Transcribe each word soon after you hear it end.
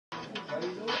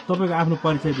तपाईको आफ्नो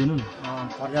परिचय दिनु न।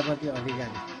 प्रजापति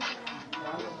अधिकारी,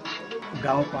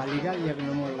 गाउँपालिका 1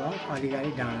 नम्बर गाउँ अधिकारी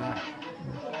डाँडा,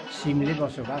 सिमले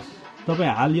बसोबास।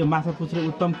 तपाईँ हाल यो माछापुच्छ्रे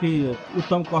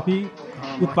उत्तम कफी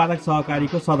उत्पादक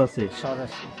सहकारीको सदस्य।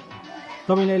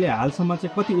 तपाईँले अहिले हालसम्म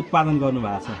चाहिँ कति उत्पादन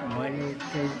गर्नुभएको छ? मैले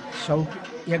चाहिँ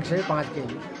 105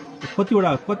 केजी।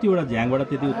 कतिवटा झ्याङबाट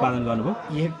त्यति उत्पादन गर्नुभयो?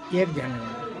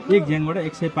 एक झ्याङबाट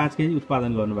 105 केजी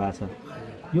उत्पादन गर्नुभएको छ।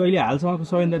 यो अहिले हालसम्मको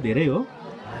सबैभन्दा धेरै हो।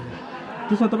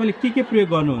 त्यसमा तपाईँले के प्रयोग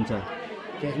गर्नुहुन्छ?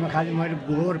 त्यसमा खालि मैले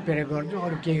गोबर प्रयोग गर्छु,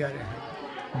 अरू के गरेँ?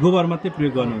 गोबर मात्रै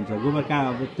प्रयोग गर्नुहुन्छ? गोबर कहाँ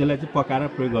अब त्यसलाई चाहिँ पकाएर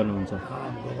प्रयोग गर्नुहुन्छ?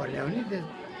 गोबर ल्याउने,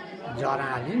 जरा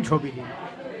हालिदिने, छोपिदिने।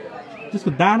 त्यसको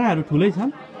दानाहरू ठुलै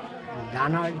छन्?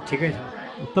 दाना ठिकै छ।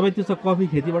 तपाईँ त्यसको कफी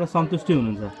खेतीबाट सन्तुष्टि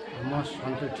हुनुहुन्छ? म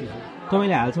सन्तुष्टि छु।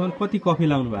 तपाईँले हालसम्म कति कफी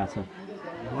लाउनु भएको छ?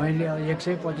 मैले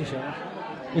 125 हो।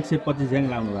 125 झ्याङ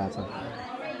लाउनु भएको छ।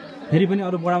 फेरि पनि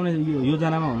अरू बढाउने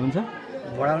योजनामा हुनुहुन्छ?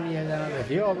 बढाउने योजना त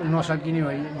थियो, अब नसकिने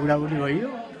भयो, बुढाबुढी भयो।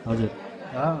 हजुर।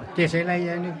 त्यसैलाई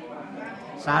अनि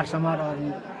सारसमार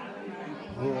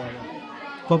हो।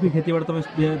 कफी खेतीबाट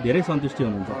तपाईँ धेरै सन्तुष्टि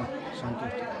हुनुहुन्छ?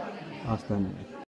 सन्तुष्टि। हस् धन्यवाद।